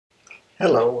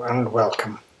Hello and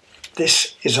welcome.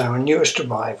 This is our newest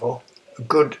arrival, a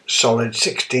good solid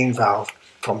 16 valve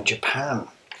from Japan,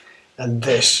 and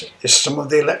this is some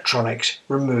of the electronics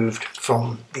removed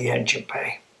from the engine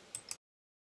bay.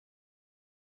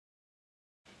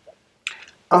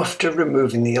 After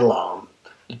removing the alarm,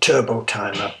 the turbo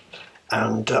timer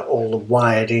and all the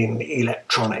wired in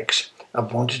electronics, I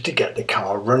wanted to get the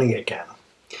car running again.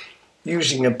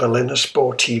 Using a Berliner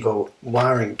Sportivo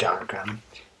wiring diagram,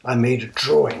 I made a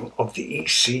drawing of the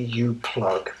ECU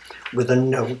plug with a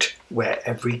note where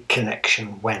every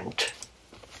connection went.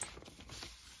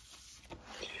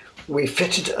 We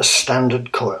fitted a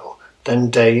standard coil, then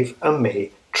Dave and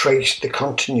me traced the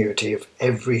continuity of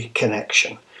every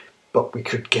connection, but we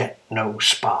could get no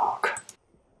spark.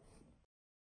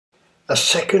 A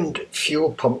second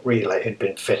fuel pump relay had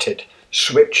been fitted,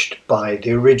 switched by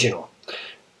the original.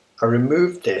 I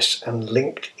removed this and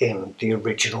linked in the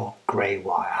original grey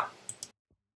wire.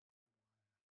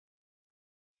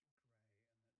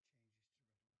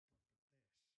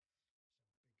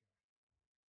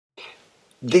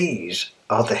 These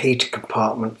are the heater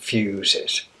compartment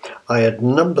fuses. I had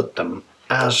numbered them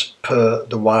as per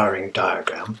the wiring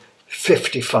diagram,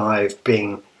 55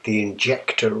 being the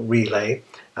injector relay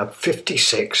and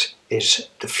 56 is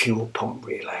the fuel pump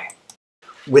relay.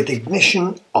 With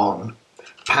ignition on,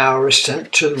 power is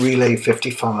sent to relay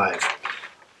 55.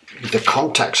 The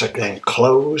contacts are then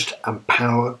closed and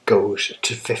power goes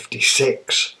to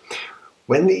 56.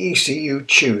 When the ECU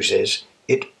chooses,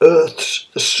 it earths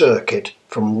the circuit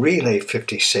from relay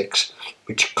 56,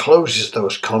 which closes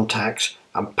those contacts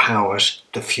and powers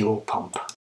the fuel pump.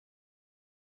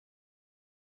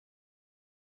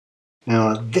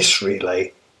 Now this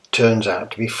relay turns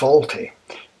out to be faulty.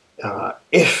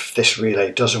 If this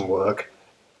relay doesn't work,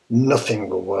 nothing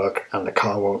will work and the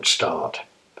car won't start.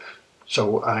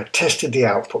 So I tested the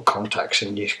output contacts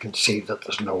and you can see that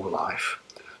there's no life.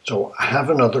 So I have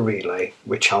another relay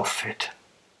which I'll fit.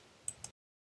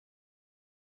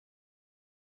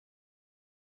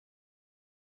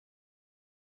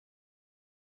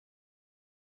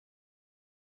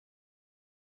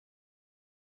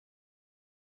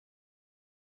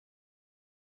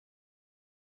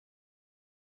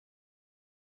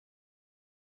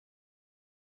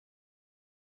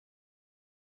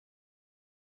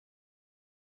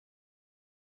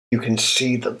 You can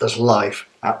see that there's life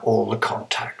at all the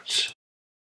contacts.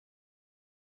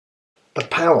 The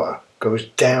power goes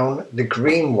down the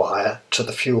green wire to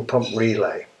the fuel pump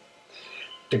relay.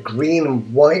 The green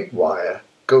and white wire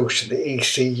goes to the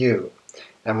ECU,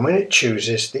 and when it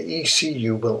chooses, the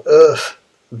ECU will earth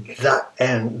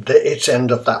its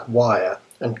end of that wire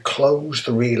and close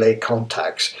the relay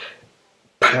contacts,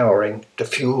 powering the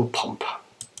fuel pump.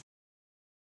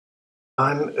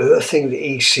 I'm earthing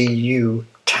the ECU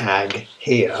tag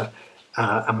here.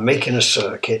 I'm making a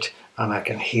circuit and I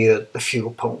can hear the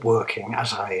fuel pump working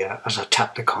as I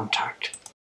tap the contact.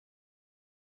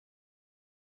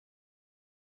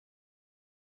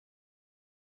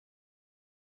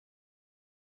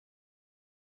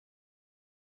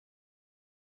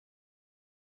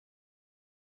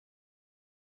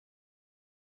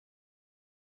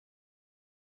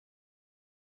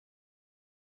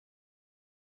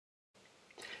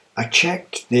 I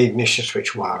checked the ignition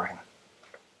switch wiring.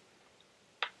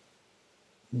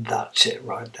 That's it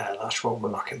right there, that's what we're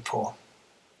looking for.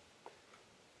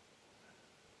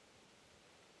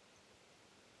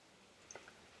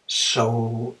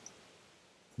 So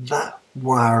that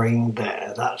wiring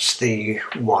there, that's the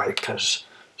wipers,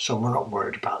 so we're not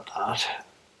worried about that.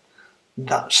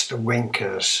 That's the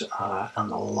winkers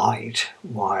and the light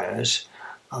wires,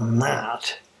 and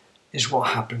that is what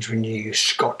happens when you use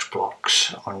Scotch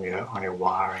blocks on your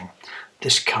wiring.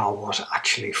 This car was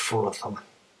actually full of them.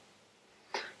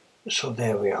 So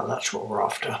there we are, that's what we're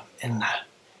after in there.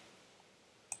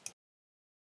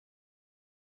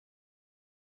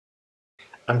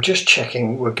 I'm just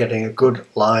checking we're getting a good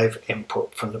live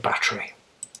input from the battery.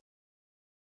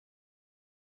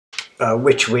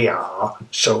 Which we are,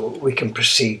 so we can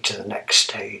proceed to the next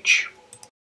stage.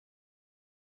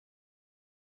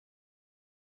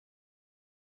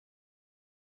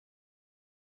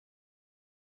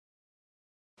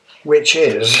 Which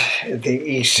is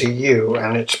the ECU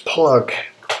and its plug.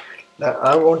 Now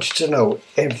I wanted to know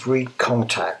every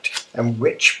contact and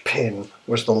which pin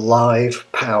was the live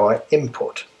power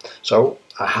input. So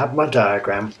I had my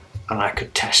diagram and I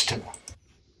could test them.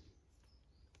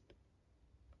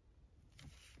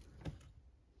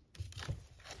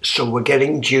 So we're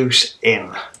getting juice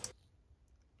in.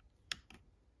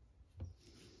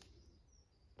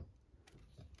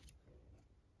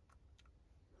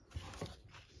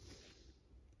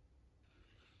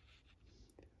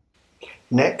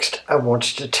 Next, I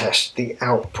wanted to test the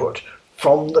output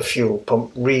from the fuel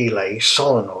pump relay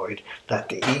solenoid that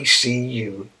the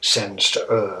ECU sends to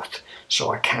Earth.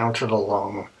 So I counted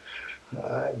along.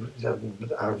 I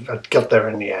got there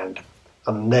in the end.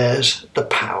 And there's the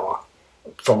power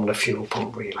from the fuel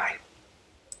pump relay.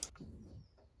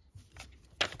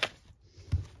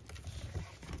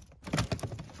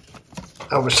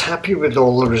 I was happy with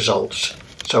all the results,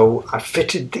 so I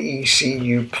fitted the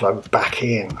ECU plug back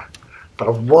in. But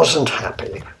I wasn't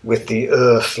happy with the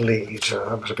earth leads. It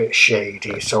was a bit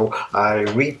shady, so I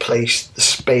replaced the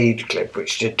spade clip,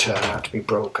 which did turn out to be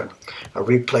broken. I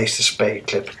replaced the spade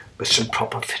clip with some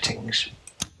proper fittings.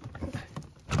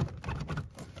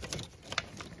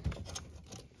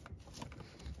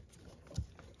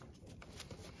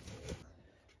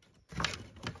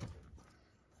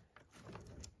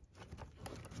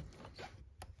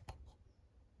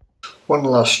 One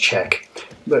last check.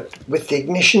 But with the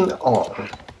ignition on,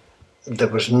 there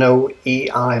was no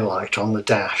EI light on the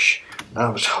dash. I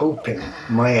was hoping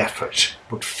my efforts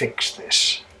would fix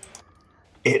this.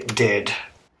 It did.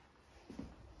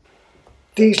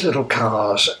 These little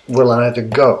cars will either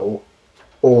go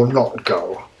or not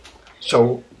go.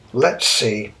 So let's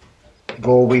see if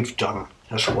all we've done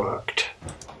has worked.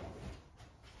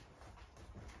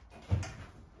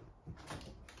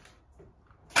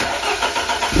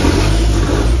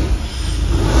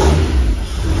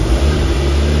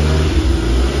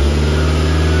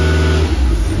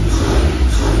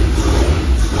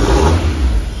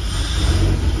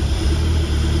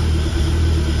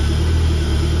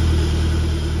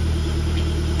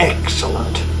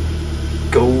 Excellent.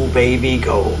 Go baby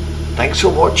go. Thanks for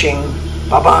watching.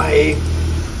 Bye bye.